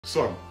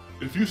Son,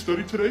 if you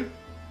study today,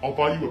 I'll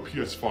buy you a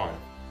PS5.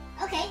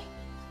 Okay,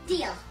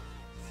 deal.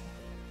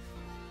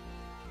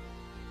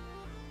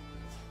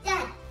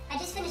 Dad, I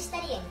just finished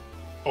studying.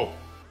 Oh,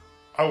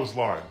 I was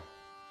lying.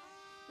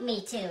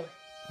 Me too.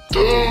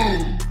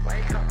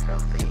 Wake up,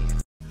 filthy.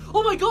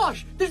 Oh my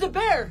gosh, there's a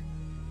bear!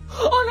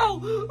 Oh no,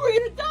 we're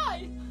gonna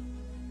die!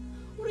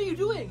 What are you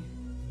doing?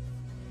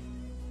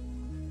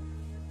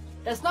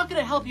 That's not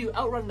gonna help you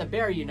outrun the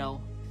bear, you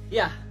know.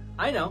 Yeah,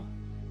 I know.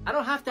 I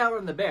don't have to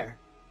outrun the bear.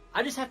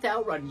 I just have to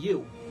outrun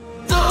you.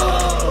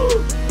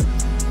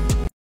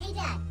 Hey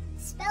Dad,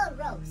 spell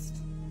roast.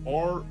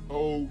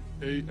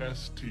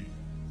 R-O-A-S-T.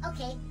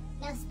 Okay,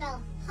 now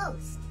spell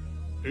host.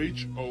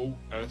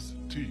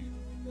 H-O-S-T.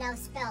 Now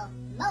spell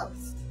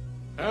most.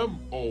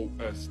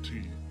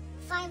 M-O-S-T.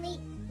 Finally,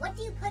 what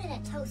do you put in a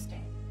toaster?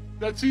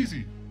 That's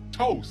easy.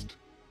 Toast.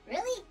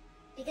 Really?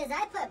 Because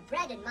I put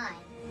bread in mine.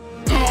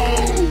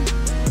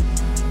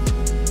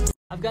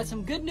 I've got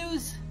some good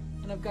news,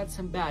 and I've got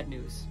some bad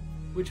news.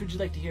 Which would you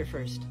like to hear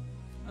first?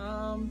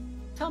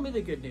 Tell me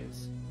the good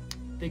news.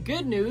 The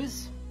good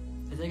news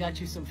is I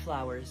got you some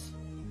flowers.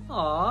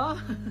 Aw,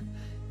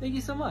 thank you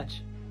so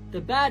much.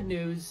 The bad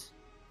news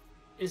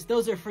is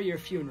those are for your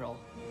funeral.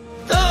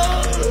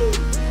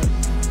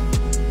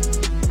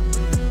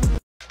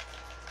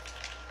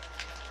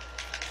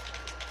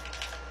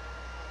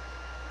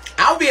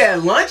 I'll be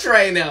at lunch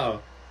right now.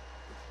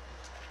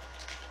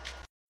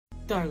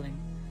 Darling,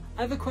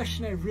 I have a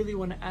question I really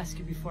want to ask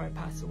you before I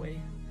pass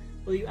away.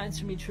 Will you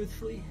answer me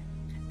truthfully?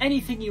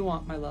 Anything you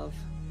want, my love.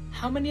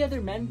 How many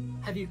other men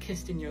have you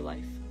kissed in your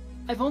life?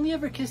 I've only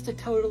ever kissed a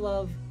total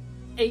of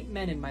 8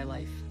 men in my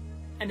life.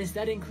 And is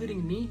that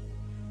including me?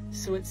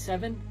 So it's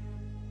 7?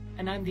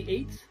 And I'm the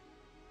 8th?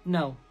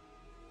 No.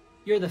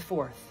 You're the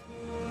 4th.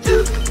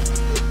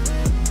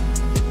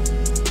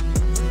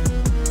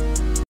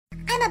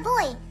 I'm a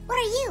boy. What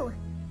are you?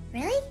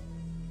 Really?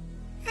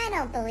 I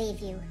don't believe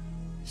you.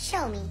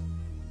 Show me.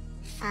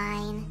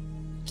 Fine.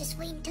 Just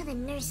wait until the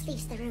nurse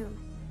leaves the room.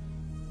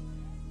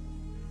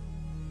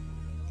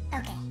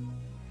 Okay.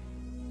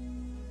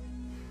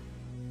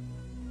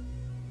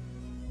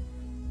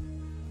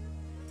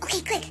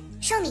 Okay, quick.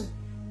 Show me.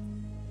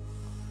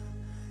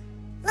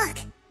 Look.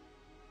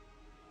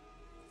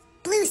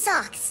 Blue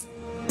socks.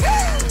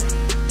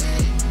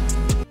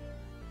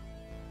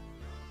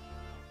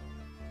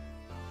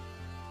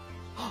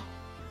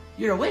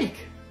 You're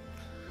awake.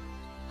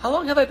 How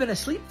long have I been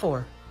asleep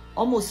for?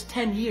 Almost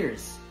 10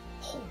 years.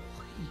 Holy.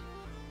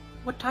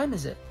 What time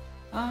is it?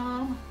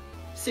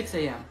 6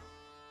 a.m.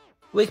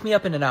 Wake me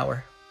up in an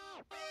hour.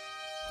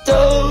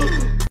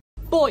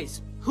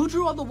 Boys, who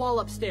drew on the wall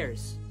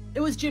upstairs?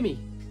 It was Jimmy.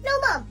 No,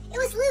 Mom. It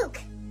was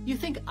Luke. You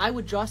think I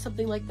would draw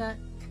something like that?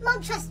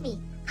 Mom, trust me.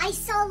 I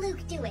saw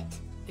Luke do it.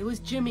 It was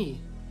Jimmy.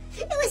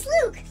 It was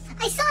Luke.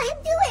 I saw him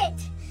do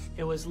it.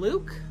 It was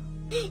Luke?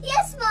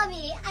 Yes,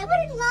 Mommy. I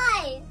wouldn't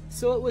lie.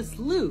 So it was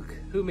Luke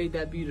who made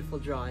that beautiful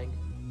drawing.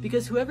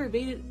 Because whoever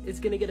made it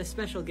is gonna get a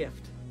special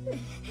gift.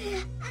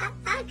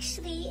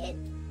 Actually,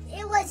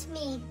 it was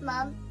me,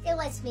 Mom. It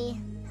was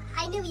me.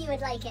 I knew you would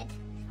like it.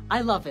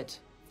 I love it.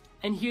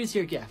 And here's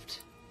your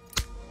gift.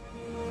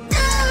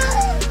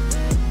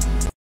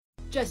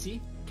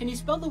 Jesse, can you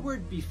spell the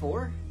word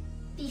before?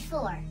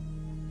 Before.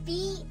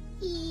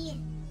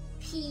 B-E-P-H-O-R-E.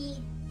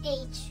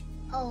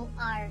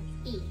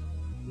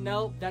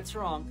 No, that's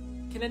wrong.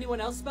 Can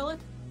anyone else spell it?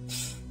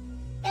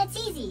 That's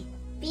easy.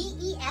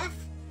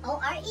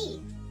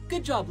 B-E-F-O-R-E.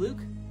 Good job,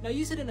 Luke. Now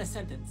use it in a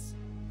sentence.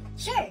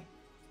 Sure.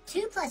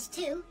 2 plus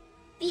 2,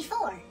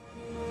 before.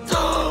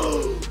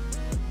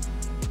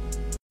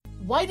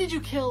 Why did you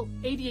kill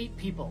 88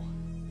 people?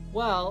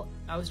 Well,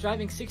 I was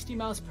driving 60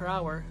 miles per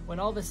hour when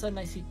all of a sudden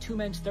I see 2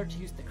 men start to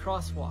use the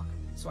crosswalk.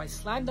 So I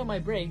slammed on my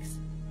brakes,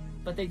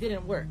 but they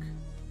didn't work.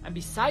 And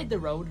beside the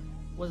road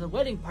was a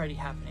wedding party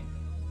happening.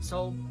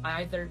 So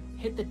I either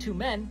hit the 2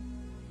 men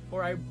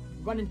or I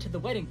run into the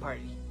wedding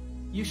party.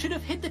 You should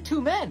have hit the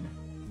 2 men.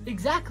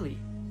 Exactly.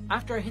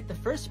 After I hit the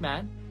first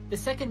man, the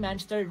second man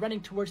started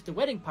running towards the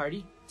wedding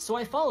party, so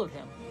I followed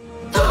him.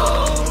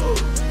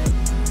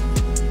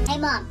 Hey,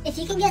 Mom, if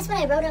you can guess what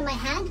I wrote on my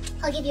hand,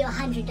 I'll give you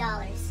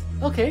 $100.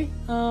 Okay,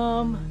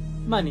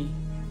 money.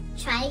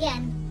 Try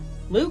again.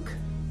 Luke?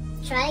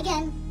 Try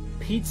again.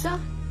 Pizza?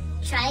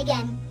 Try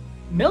again.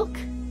 Milk?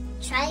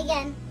 Try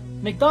again.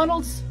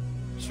 McDonald's?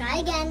 Try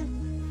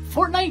again.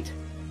 Fortnite?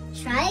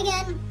 Try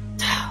again.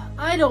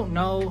 I don't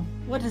know.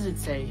 What does it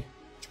say?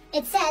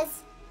 It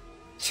says,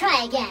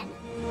 try again.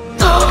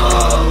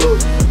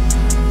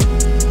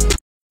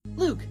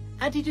 Luke,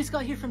 Auntie just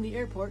got here from the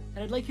airport,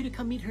 and I'd like you to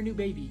come meet her new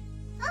baby.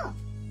 Oh,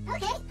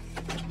 okay.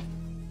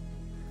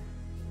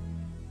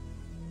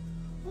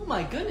 Oh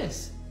my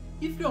goodness!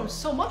 You've grown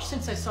so much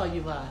since I saw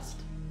you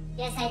last.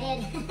 Yes, I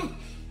did.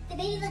 The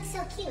baby looks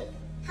so cute.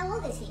 How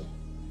old is he?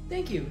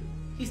 Thank you.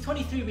 He's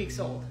 23 weeks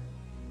old.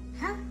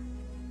 Huh?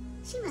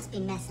 She must be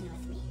messing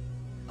with me.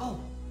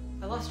 Oh,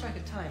 I lost track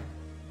of time.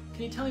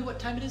 Can you tell me what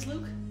time it is,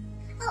 Luke?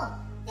 Oh,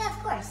 yeah,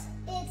 of course.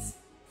 It's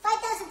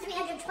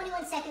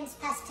 5,321 seconds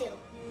past 2.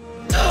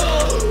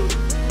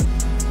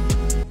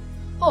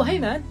 Oh, hey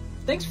man.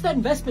 Thanks for that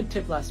investment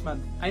tip last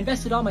month. I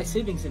invested all my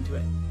savings into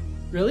it.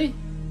 Really?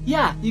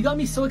 Yeah, you got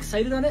me so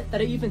excited on it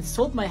that I even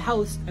sold my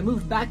house and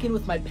moved back in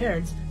with my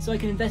parents so I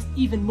can invest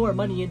even more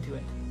money into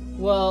it.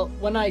 Well,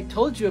 when I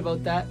told you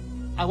about that,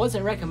 I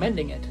wasn't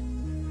recommending it.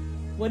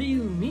 What do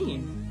you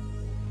mean?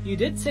 You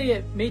did say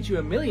it made you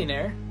a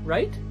millionaire,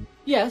 right?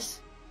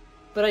 Yes,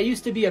 but I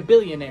used to be a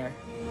billionaire.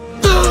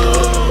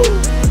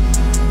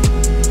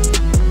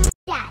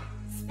 Dad,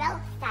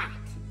 spell fat.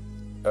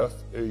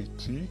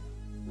 F-A-T-H-E-R.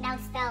 Now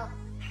spell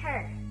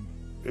her.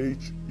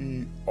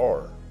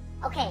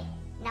 Okay,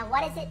 now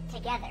what is it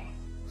together?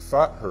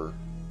 Fat her.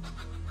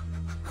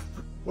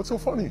 What's so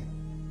funny?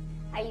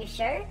 Are you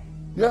sure?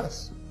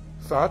 Yes,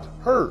 fat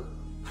her.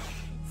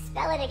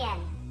 Spell it again.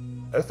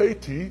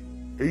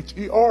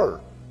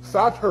 F-A-T-H-E-R.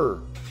 Fat her.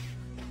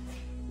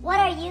 What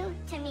are you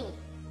to me?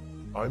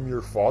 I'm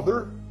your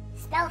father.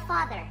 Spell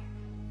father.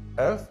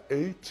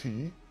 F-A-T-H-E-R.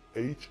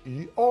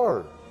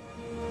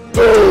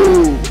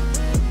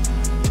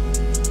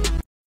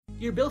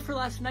 Your bill for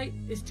last night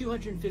is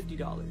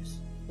 $250.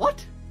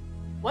 What?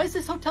 Why is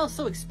this hotel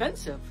so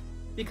expensive?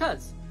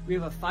 Because we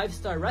have a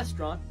 5-star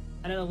restaurant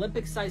and an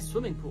Olympic-sized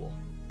swimming pool.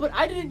 But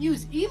I didn't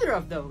use either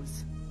of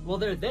those. Well,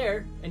 they're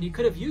there, and you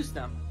could have used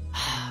them.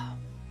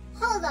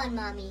 Hold on,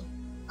 Mommy.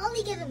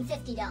 Only give him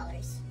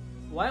 $50.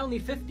 Why only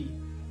 50?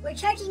 We're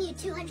charging you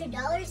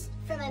 $200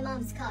 for my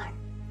mom's car.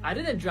 I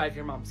didn't drive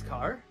your mom's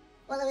car.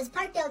 Well, it was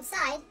parked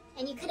outside,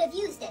 and you could have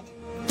used it.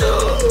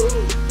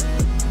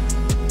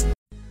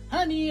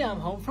 Honey, I'm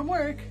home from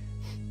work.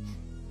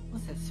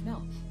 What's that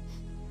smell?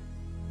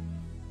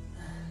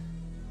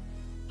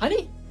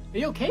 Honey, are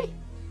you okay?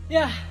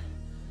 Yeah,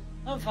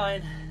 I'm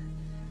fine.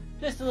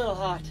 Just a little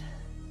hot.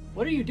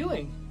 What are you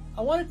doing?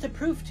 I wanted to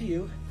prove to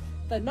you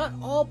that not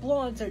all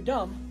blondes are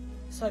dumb,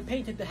 so I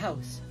painted the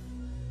house.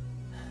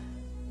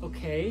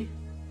 Okay,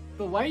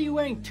 but why are you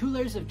wearing 2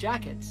 layers of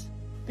jackets?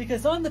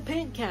 Because on the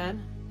paint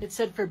can, it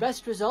said for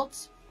best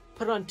results,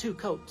 put on 2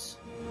 coats.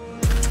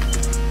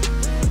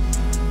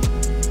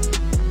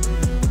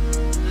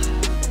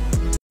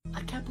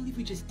 I can't believe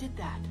we just did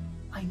that.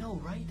 I know,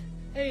 right?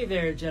 Hey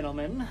there,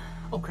 gentlemen.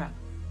 Oh, crap.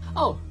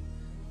 Oh,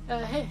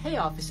 hey,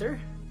 officer.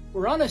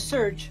 We're on a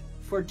search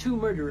for 2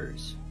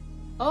 murderers.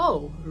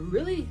 Oh,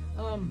 really?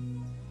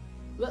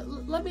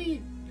 Let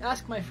me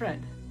ask my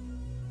friend.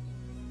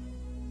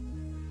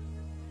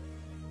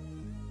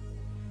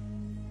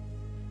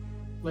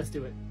 Let's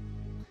do it.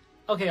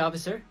 Okay,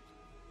 officer.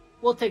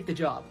 We'll take the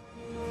job.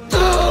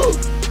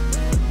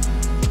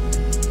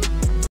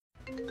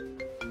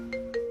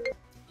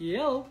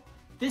 Yo,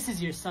 this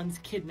is your son's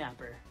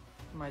kidnapper.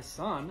 My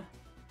son?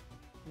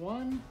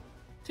 1,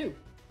 2.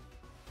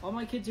 All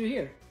my kids are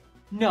here.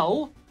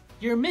 No,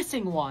 you're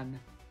missing one.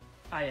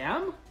 I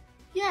am?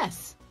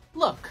 Yes,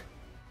 look.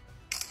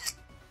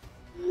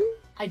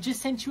 I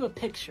just sent you a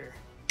picture.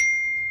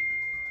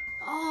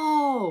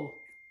 Oh,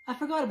 I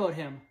forgot about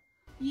him.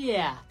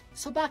 Yeah,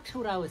 so back to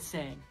what I was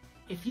saying.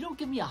 If you don't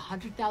give me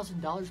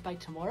 $100,000 by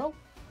tomorrow,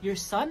 your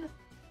son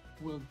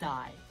will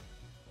die.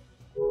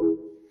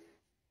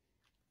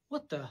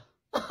 What the?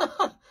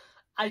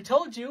 I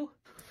told you.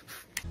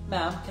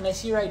 Ma'am, can I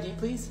see your ID,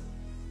 please?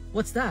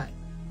 What's that?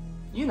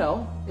 You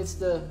know, it's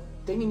the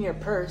thing in your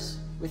purse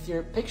with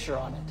your picture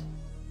on it.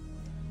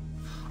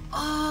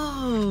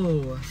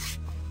 Oh!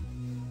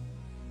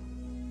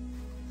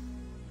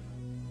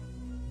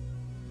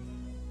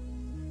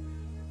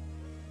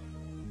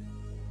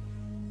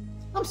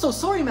 I'm so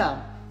sorry,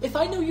 ma'am. If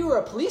I knew you were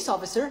a police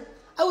officer,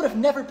 I would have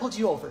never pulled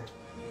you over.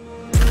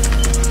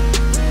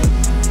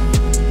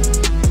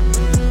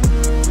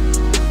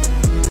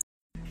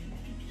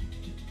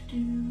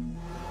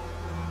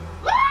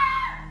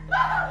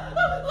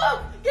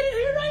 Look! Get in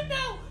here right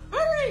now!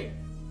 Hurry!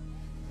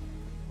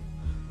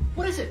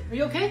 What is it? Are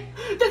you okay?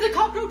 There's a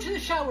cockroach in the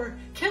shower!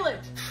 Kill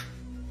it!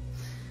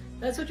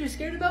 That's what you're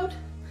scared about?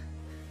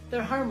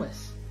 They're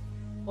harmless.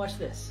 Watch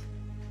this.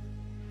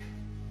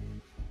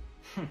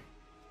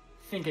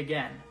 Think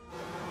again.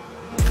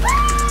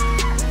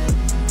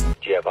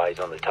 Do you have eyes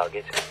on the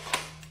target?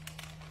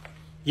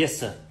 Yes,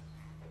 sir.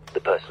 The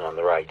person on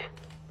the right.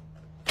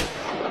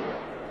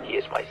 He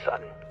is my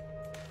son.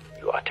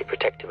 You are to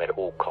protect him at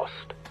all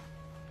cost.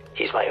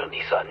 He's my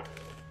only son.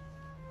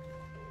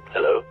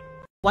 Hello?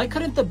 Why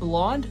couldn't the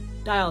blonde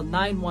dial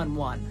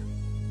 911?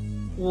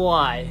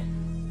 Why?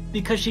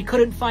 Because she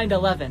couldn't find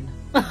 11.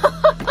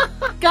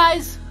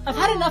 Guys, I've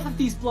had enough of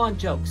these blonde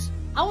jokes.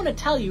 I want to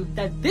tell you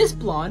that this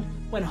blonde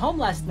went home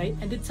last night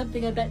and did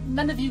something I bet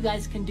none of you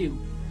guys can do.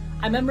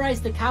 I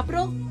memorized the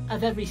capital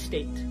of every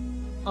state.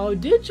 Oh,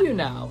 did you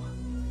now?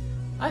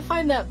 I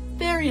find that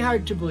very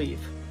hard to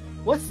believe.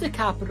 What's the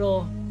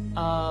capital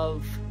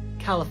of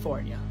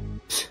California?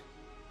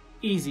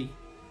 Easy.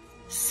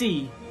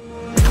 C.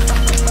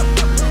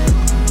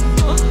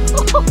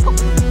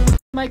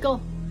 Michael.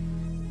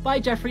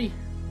 Bye, Jeffrey.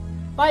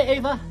 Bye,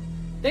 Ava.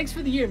 Thanks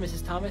for the year,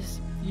 Mrs. Thomas.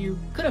 You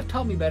could have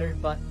taught me better,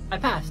 but I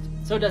passed,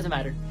 so it doesn't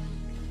matter.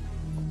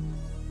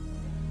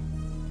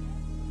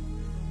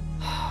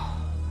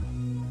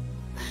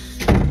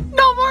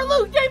 No more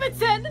Luke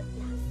Davidson!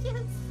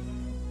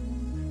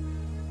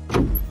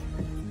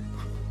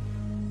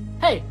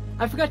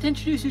 I forgot to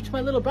introduce you to my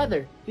little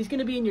brother. He's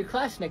gonna be in your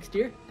class next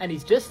year, and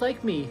he's just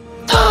like me.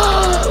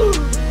 I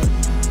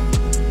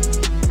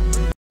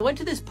went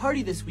to this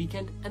party this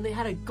weekend, and they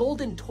had a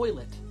golden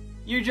toilet.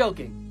 You're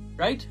joking,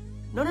 right?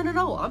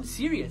 No, I'm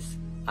serious.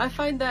 I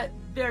find that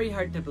very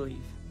hard to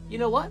believe. You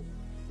know what?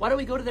 Why don't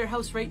we go to their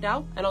house right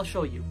now, and I'll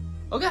show you.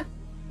 Okay,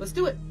 let's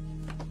do it.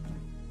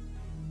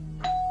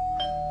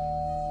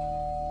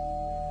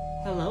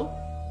 Hello?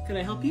 Can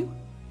I help you?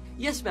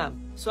 Yes, ma'am.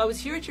 So I was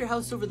here at your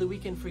house over the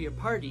weekend for your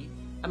party,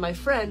 and my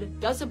friend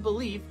doesn't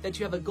believe that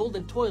you have a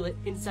golden toilet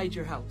inside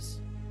your house.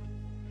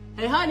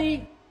 Hey,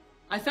 honey!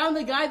 I found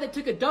the guy that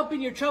took a dump in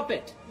your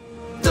trumpet.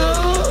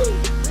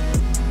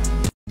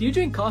 Do you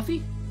drink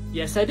coffee?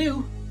 Yes, I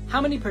do.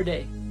 How many per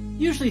day?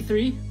 Usually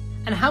 3.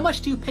 And how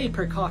much do you pay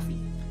per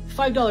coffee?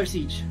 $5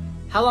 each.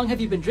 How long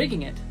have you been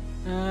drinking it?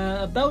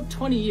 About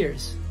 20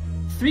 years.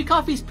 3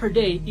 coffees per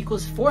day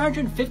equals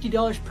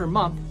 $450 per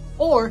month,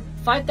 or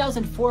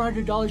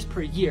 $5,400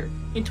 per year.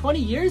 In 20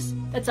 years,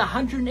 that's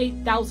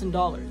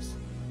 $108,000.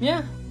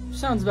 Yeah,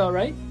 sounds about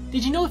right.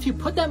 Did you know if you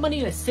put that money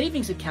in a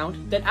savings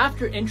account, that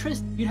after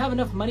interest, you'd have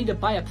enough money to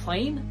buy a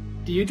plane?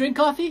 Do you drink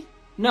coffee?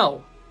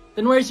 No.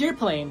 Then where's your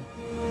plane?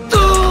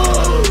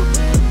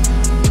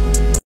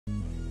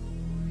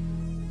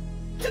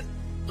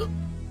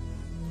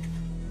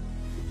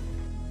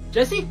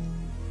 Jesse?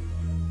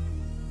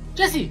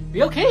 Jesse, are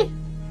you okay?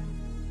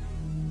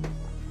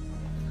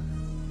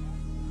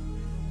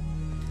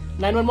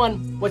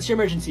 911, what's your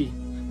emergency?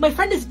 My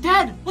friend is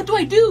dead! What do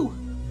I do?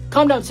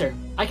 Calm down, sir.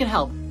 I can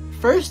help.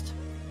 First,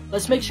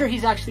 let's make sure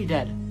he's actually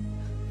dead.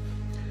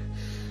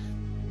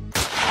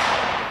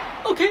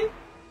 Okay,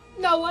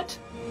 now what?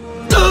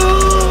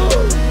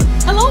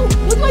 Hello?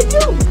 What do I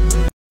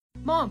do?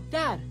 Mom,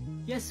 Dad.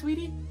 Yes,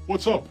 sweetie?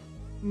 What's up?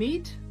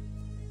 Meet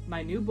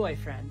my new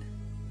boyfriend.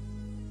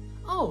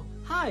 Oh,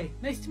 hi.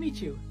 Nice to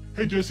meet you.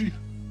 Hey, Jesse.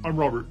 I'm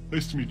Robert.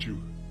 Nice to meet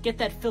you. Get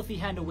that filthy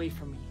hand away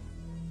from me.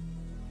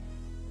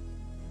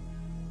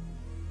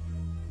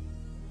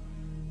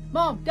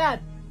 Mom,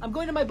 Dad, I'm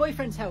going to my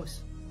boyfriend's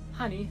house.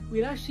 Honey,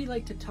 we'd actually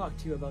like to talk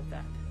to you about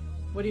that.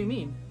 What do you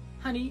mean?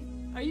 Honey,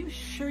 are you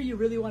sure you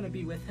really want to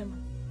be with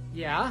him?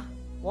 Yeah?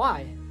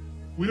 Why?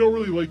 We don't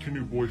really like your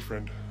new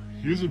boyfriend.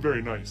 He isn't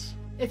very nice.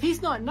 If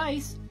he's not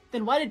nice,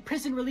 then why did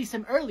prison release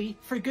him early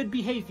for good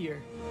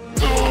behavior?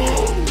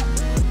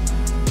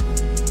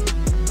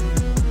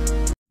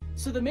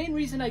 So the main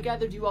reason I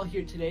gathered you all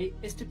here today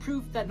is to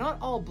prove that not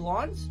all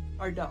blondes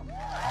are dumb.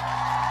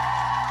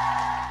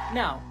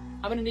 Now,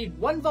 I'm gonna need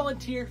one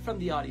volunteer from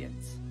the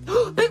audience.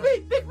 Pick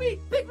me! Pick me!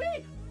 Pick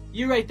me!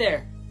 You right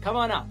there. Come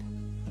on up.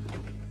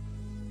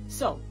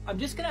 So, I'm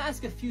just gonna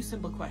ask a few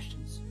simple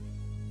questions.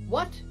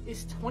 What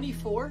is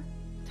 24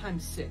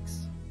 times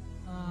 6?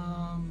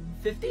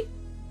 50?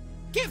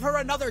 Give her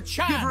another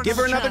chance! Give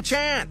her another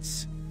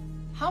chance!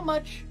 How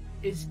much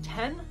is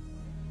 10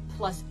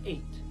 plus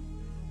 8?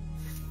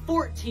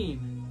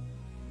 14.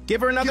 Give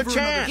her another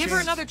chance! Give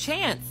her another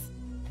chance!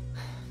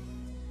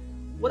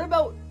 What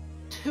about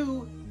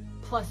 2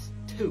 plus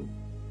 2?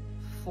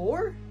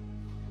 4?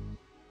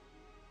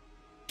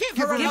 Give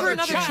her another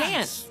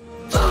chance!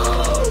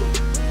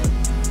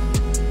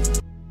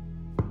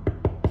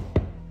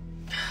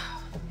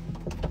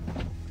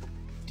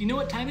 Do you know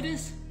what time it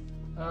is?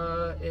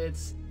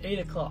 It's 8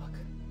 o'clock.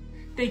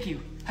 Thank you.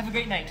 Have a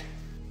great night.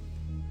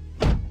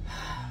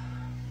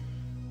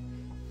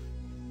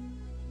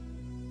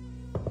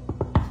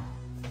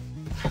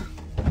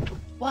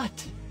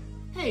 What?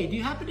 Hey, do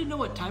you happen to know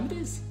what time it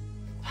is?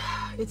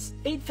 It's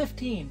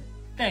 8:15.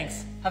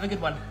 Thanks. Have a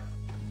good one.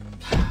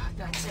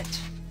 That's it.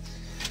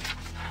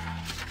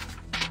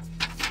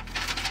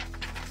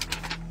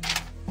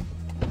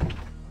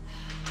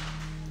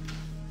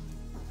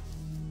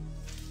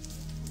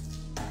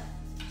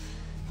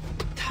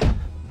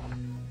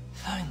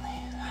 Finally.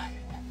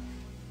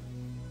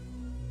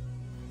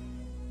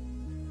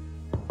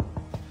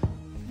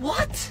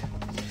 What?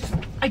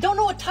 I don't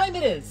know what time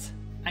it is.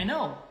 I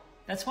know.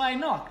 That's why I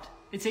knocked.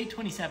 It's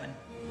 8:27.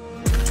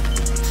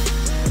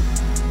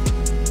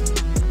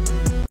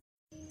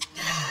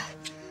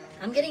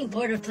 I'm getting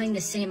bored of playing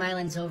the same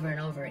islands over and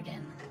over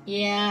again.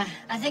 Yeah,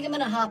 I think I'm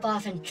gonna hop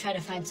off and try to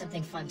find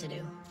something fun to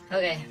do.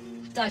 Okay,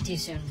 talk to you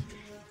soon.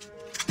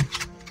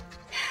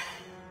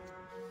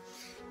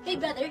 Hey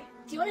brother,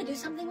 do you want to do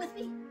something with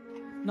me?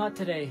 Not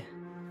today.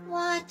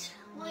 What?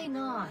 Why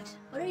not?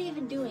 What are you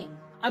even doing?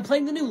 I'm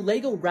playing the new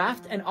Lego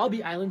Raft and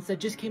Obby Islands that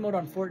just came out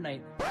on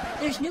Fortnite.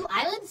 There's new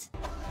islands?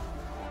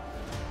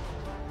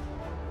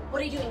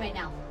 What are you doing right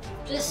now?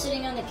 Just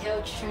sitting on the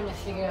couch trying to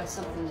figure out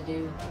something to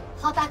do.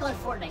 Hop back on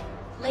Fortnite.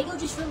 Lego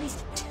just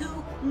released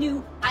 2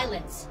 new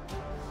islands.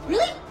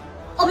 Really?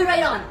 I'll be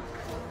right on.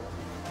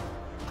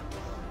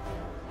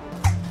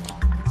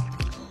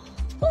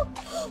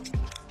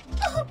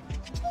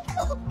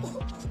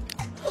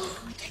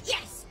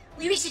 Yes!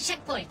 We reached a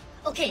checkpoint.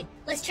 Okay,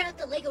 let's try out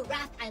the Lego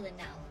Raft Island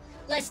now.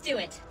 Let's do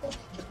it.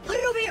 Put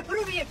it over here, put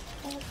it over here.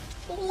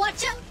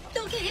 Watch out!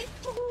 Don't get hit!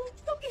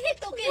 Don't get hit!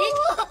 Don't get hit!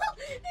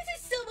 This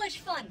is so much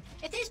fun!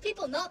 If there's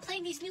people not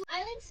playing these new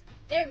islands,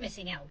 they're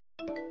missing out.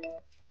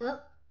 Hello?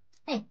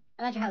 Hey,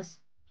 I'm at your house.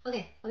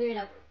 Okay, I'll be right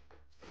out.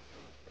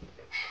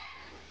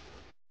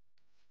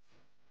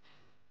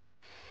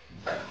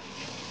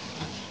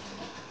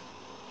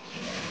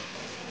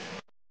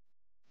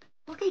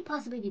 What could he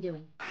possibly be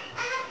doing?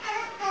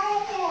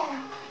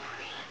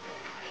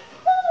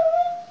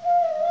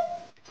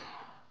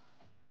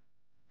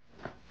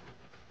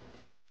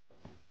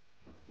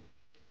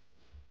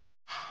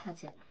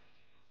 That's it.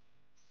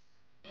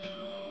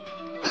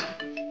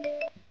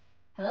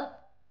 Hello?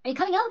 Are you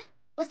coming out?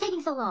 What's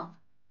taking so long?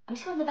 I'm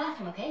just going to the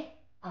bathroom, okay?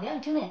 I'll be out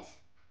in 2 minutes.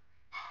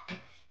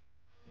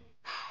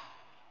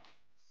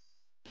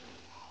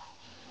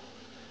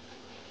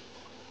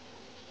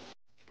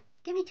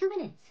 Give me 2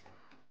 minutes.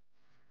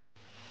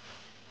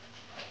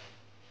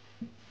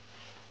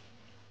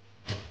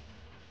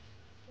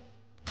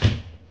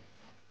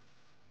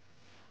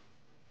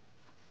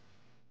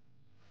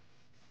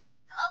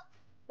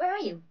 Where are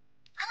you?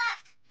 I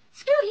left!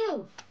 Screw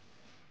you!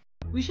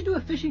 We should do a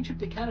fishing trip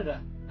to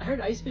Canada. I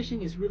heard ice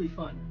fishing is really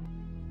fun.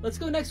 Let's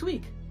go next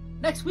week.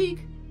 Next week?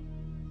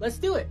 Let's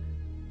do it.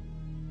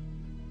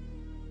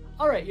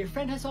 Alright, your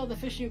friend has all the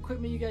fishing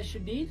equipment you guys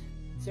should need.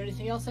 Is there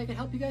anything else I can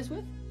help you guys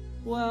with?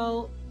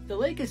 Well, the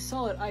lake is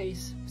solid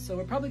ice, so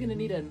we're probably going to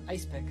need an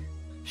ice pick.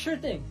 Sure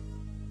thing.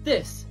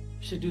 This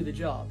should do the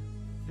job.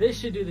 This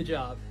should do the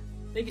job.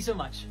 Thank you so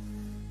much.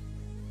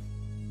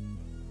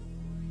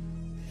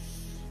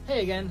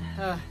 Hey again,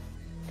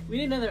 we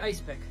need another ice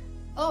pick.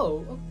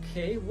 Oh,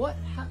 okay, what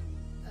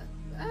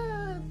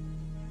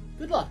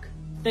good luck.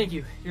 Thank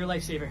you, you're a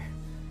lifesaver.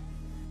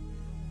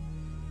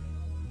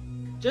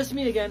 Just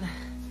me again.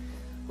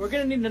 We're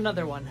gonna need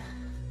another one.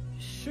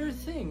 Sure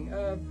thing.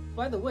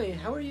 By the way,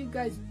 how are you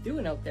guys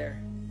doing out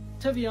there?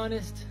 To be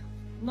honest,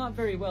 not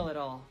very well at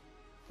all.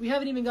 We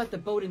haven't even got the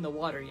boat in the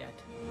water yet.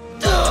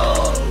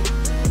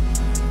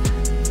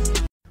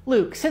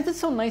 Luke, since it's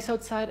so nice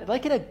outside, I'd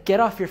like you to get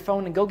off your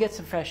phone and go get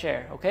some fresh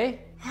air, okay?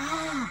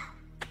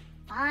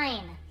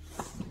 Fine.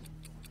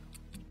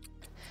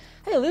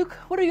 Hey Luke,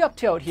 what are you up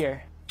to out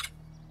here?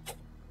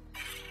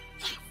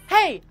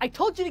 Hey, I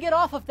told you to get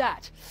off of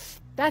that.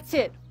 That's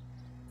it.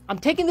 I'm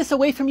taking this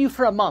away from you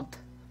for a month.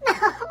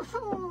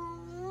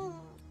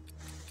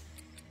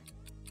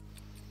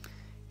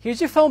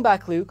 Here's your phone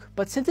back, Luke,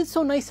 but since it's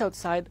so nice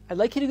outside, I'd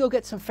like you to go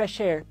get some fresh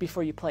air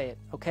before you play it,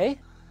 okay?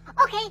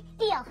 Okay,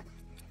 deal.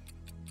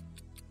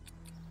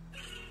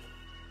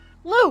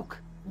 Luke,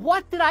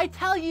 what did I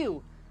tell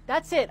you?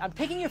 That's it, I'm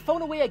taking your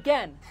phone away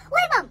again.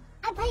 Wait, Mom,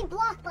 I'm playing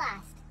Block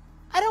Blast.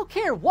 I don't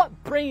care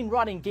what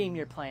brain-rotting game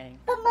you're playing.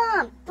 But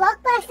Mom,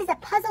 Block Blast is a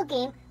puzzle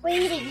game where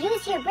you need to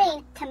use your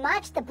brain to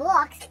match the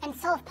blocks and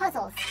solve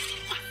puzzles.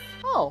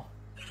 Oh,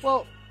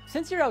 well,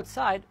 since you're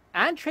outside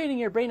and training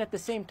your brain at the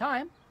same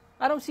time,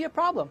 I don't see a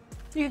problem.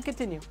 You can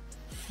continue.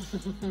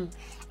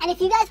 And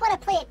if you guys want to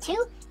play it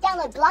too,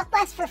 download Block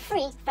Blast for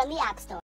free from the App Store.